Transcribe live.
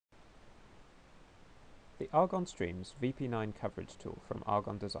The Argon Streams VP9 coverage tool from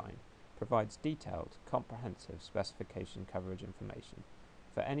Argon Design provides detailed, comprehensive specification coverage information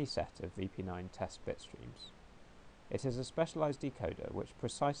for any set of VP9 test bitstreams. It is a specialised decoder which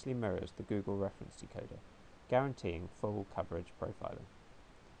precisely mirrors the Google reference decoder, guaranteeing full coverage profiling.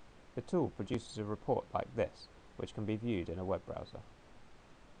 The tool produces a report like this, which can be viewed in a web browser.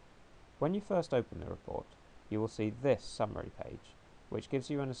 When you first open the report, you will see this summary page, which gives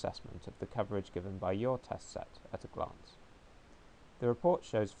you an assessment of the coverage given by your test set at a glance. The report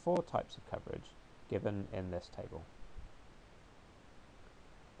shows 4 types of coverage given in this table.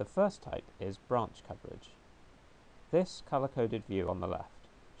 The first type is branch coverage. This colour-coded view on the left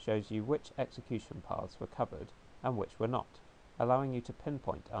shows you which execution paths were covered and which were not, allowing you to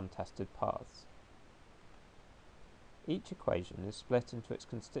pinpoint untested paths. Each equation is split into its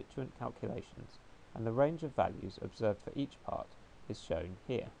constituent calculations, and the range of values observed for each part is shown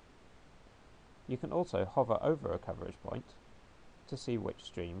here. You can also hover over a coverage point to see which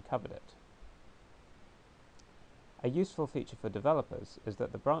stream covered it. A useful feature for developers is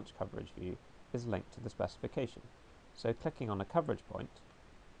that the branch coverage view is linked to the specification, so clicking on a coverage point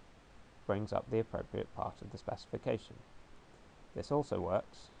brings up the appropriate part of the specification. This also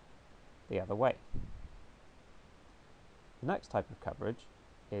works the other way. The next type of coverage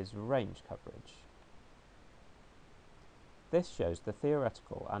is range coverage. This shows the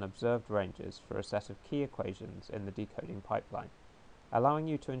theoretical and observed ranges for a set of key equations in the decoding pipeline, allowing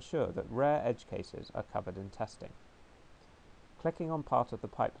you to ensure that rare edge cases are covered in testing. Clicking on part of the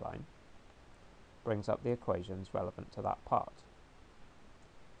pipeline brings up the equations relevant to that part.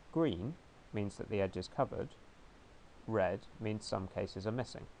 Green means that the edge is covered. Red means some cases are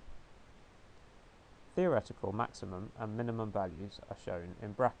missing. Theoretical maximum and minimum values are shown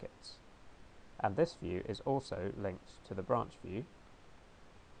in brackets, and this view is also linked to the branch view,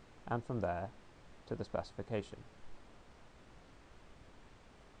 and from there to the specification.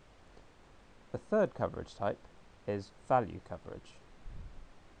 The third coverage type is value coverage.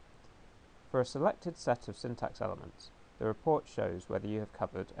 For a selected set of syntax elements, the report shows whether you have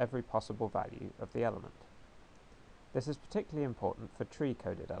covered every possible value of the element. This is particularly important for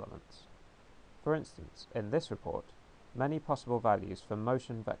tree-coded elements. For instance, in this report, many possible values for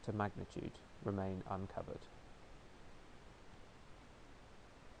motion vector magnitude remain uncovered.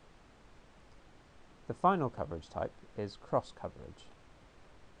 The final coverage type is cross coverage.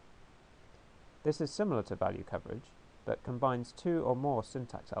 This is similar to value coverage, but combines 2 or more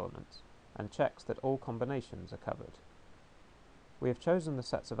syntax elements and checks that all combinations are covered. We have chosen the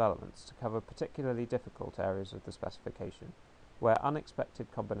sets of elements to cover particularly difficult areas of the specification, where unexpected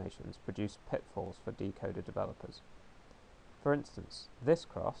combinations produce pitfalls for decoder developers. For instance, this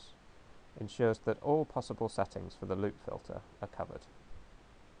cross ensures that all possible settings for the loop filter are covered.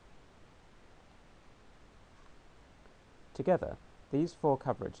 Together, these 4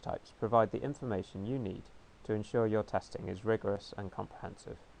 coverage types provide the information you need to ensure your testing is rigorous and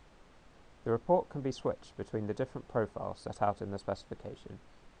comprehensive. The report can be switched between the different profiles set out in the specification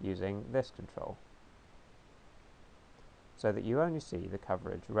using this control, so that you only see the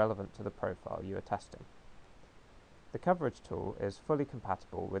coverage relevant to the profile you are testing. The coverage tool is fully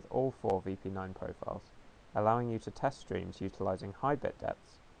compatible with all 4 VP9 profiles, allowing you to test streams utilizing high bit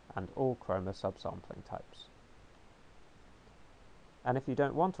depths and all chroma subsampling types. And if you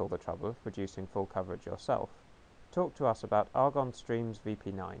don't want all the trouble of producing full coverage yourself, talk to us about Argon Streams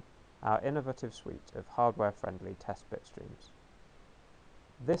VP9, our innovative suite of hardware-friendly test bitstreams.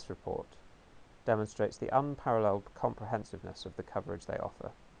 This report demonstrates the unparalleled comprehensiveness of the coverage they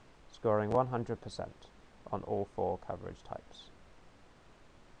offer, scoring 100% on all 4 coverage types.